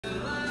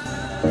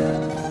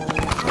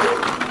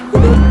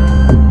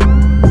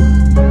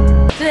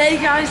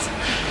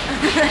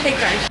Hey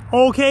guys.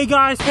 Okay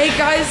guys. Hey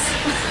guys.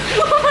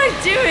 What am I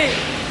doing?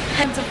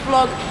 And to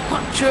vlog.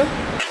 What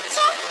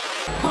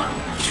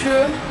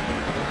true?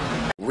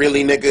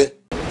 Really, nigga?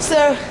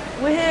 So,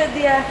 we're here at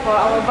the airport.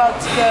 I'm about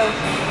to go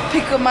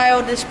pick up my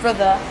oldest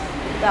brother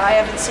that I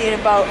haven't seen in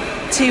about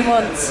 2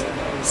 months.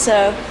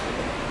 So...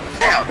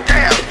 Damn!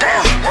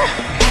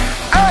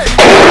 Hey!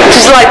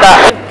 Just like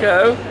that.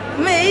 Go.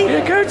 Me?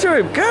 Yeah, go to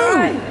him. Go.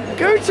 Right.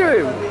 Go to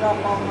him.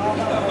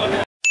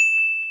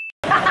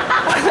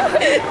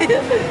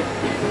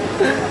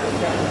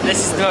 This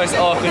is the most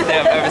awkward thing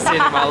I've ever seen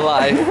in my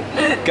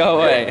life. Go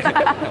away.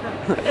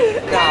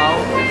 Now,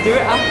 do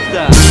it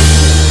after.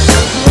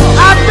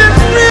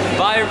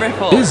 Buy a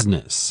ripple.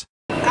 Business.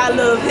 I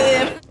love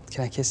him.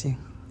 Can I kiss you?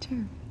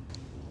 Sure.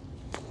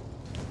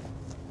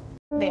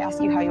 They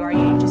ask you how you are,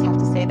 you just have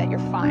to say that you're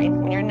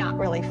fine when you're not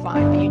really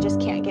fine, but you just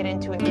can't get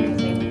into it because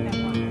they leave that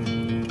wrong.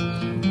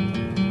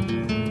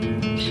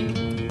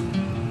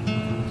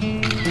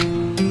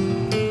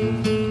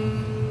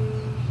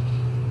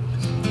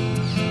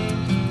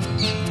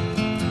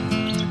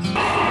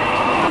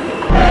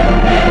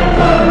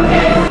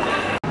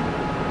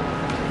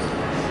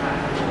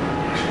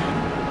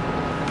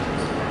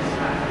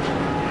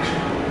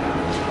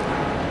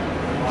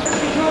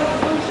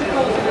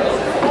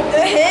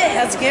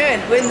 How's it going?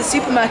 We're in the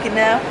supermarket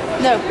now.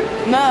 No.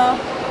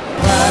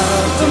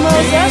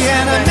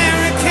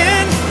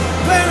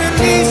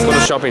 What a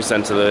shopping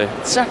centre though.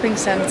 Shopping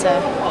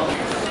centre.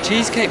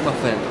 Cheesecake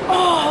muffin.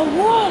 Oh,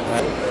 what?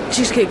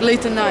 Cheesecake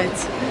late at night.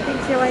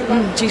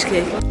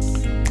 Cheesecake.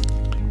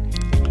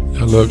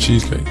 I love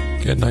cheesecake.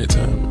 At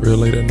nighttime, real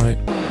late at night.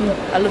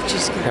 I love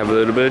cheesecake. Have a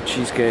little bit of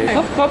cheesecake.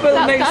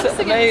 Papa makes up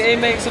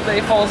that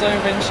he falls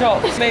over in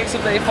shops. Makes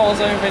up that he falls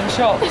over in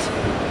shops.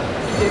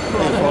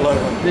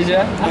 Did you?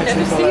 I've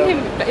never seen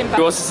him.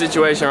 What's the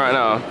situation right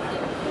now?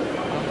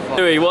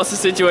 Louis, what's the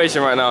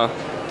situation right now?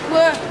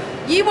 Well,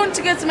 you want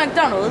to go to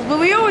McDonald's, but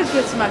we always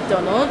go to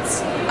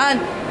McDonald's, and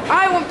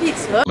I want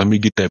pizza. Let me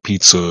get that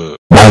pizza.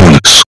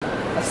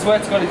 I swear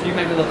to God, if you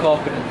make me look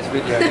awkward in this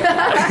video.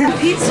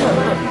 Pizza?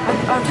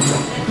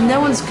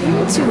 No one's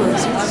coming to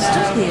us. We're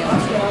stood here. I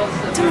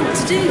don't know what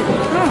to do.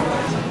 Oh.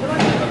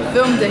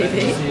 Film,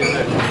 Davey.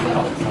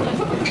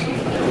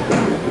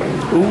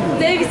 Ooh.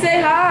 Davey, say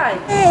hi.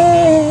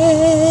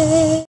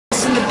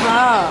 It's in the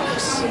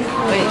box.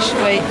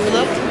 Wait,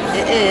 look.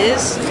 It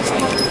is.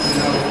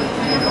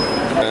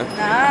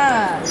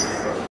 Nice.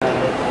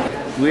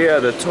 We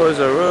are the Toys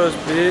R Us,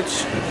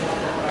 bitch.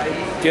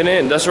 Get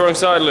in. That's the wrong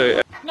side,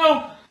 Lou.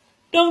 No,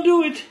 don't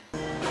do it.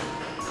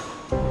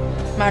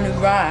 Man who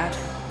ride.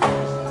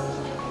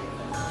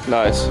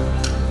 Nice.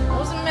 That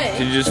wasn't me.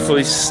 Did you just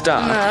fully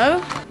stop?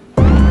 No.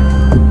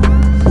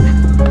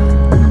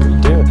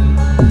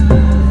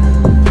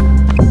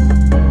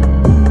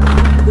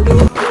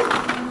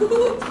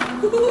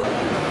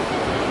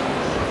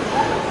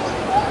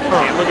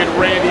 Look at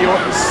Randy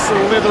Orton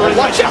slithering.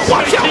 Watch out!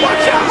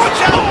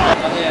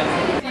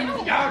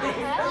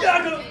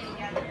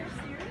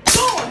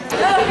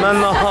 Man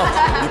not hot.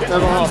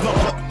 Never hot.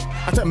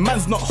 I said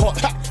man's not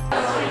hot.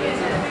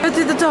 Go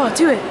through the door,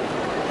 do it.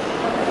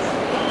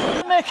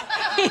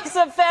 He's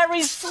a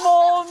very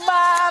small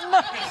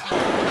man.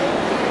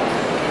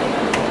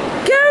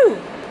 Go!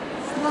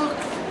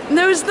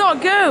 No, it's not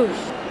go.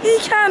 He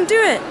can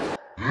do it.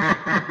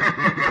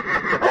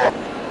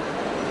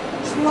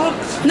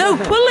 No,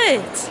 pull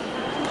it.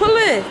 Pull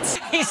it.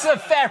 He's a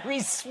very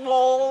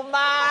small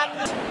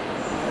man.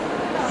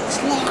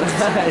 It's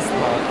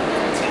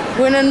locked.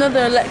 We're in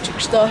another electric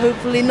store,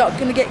 hopefully not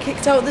going to get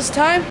kicked out this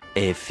time.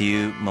 A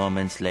few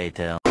moments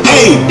later.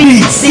 A,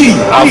 B, C,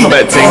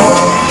 Alphabet ting.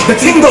 the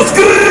ting goes.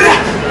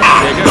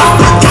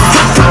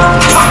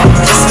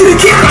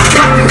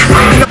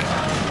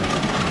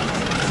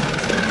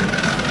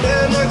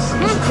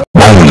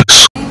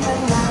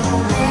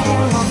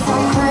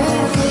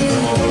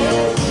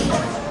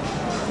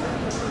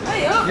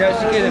 Yeah,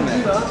 she get him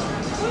in.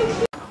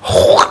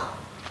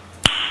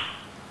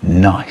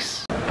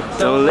 Nice.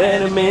 Don't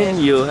let him in,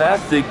 you'll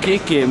have to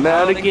kick him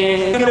out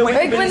again.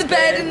 Wake up in the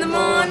bed in the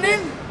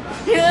morning,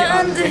 you're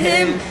under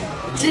him,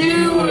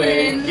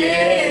 doing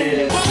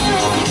it.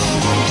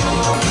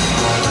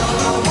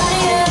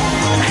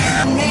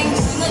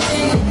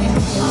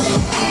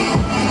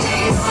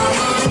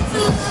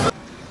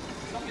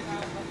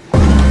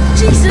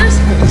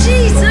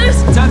 Jesus!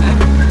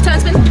 Turn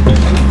spin.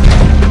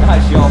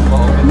 That's your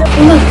fault. Look,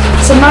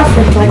 it's a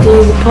maverick like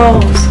all the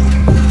paws.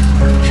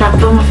 Should I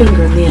put my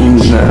finger on the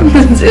edge? No.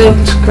 It'll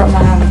just grab my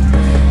hand.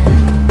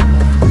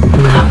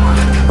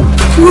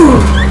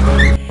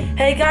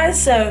 Hey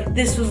guys, so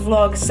this was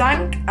vlog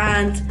Sank,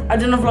 and I've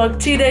done a vlog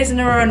 2 days in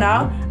a row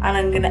now, and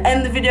I'm gonna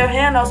end the video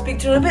here and I'll speak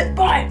to you in a bit.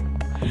 Bye!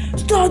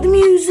 Start the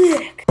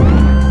music!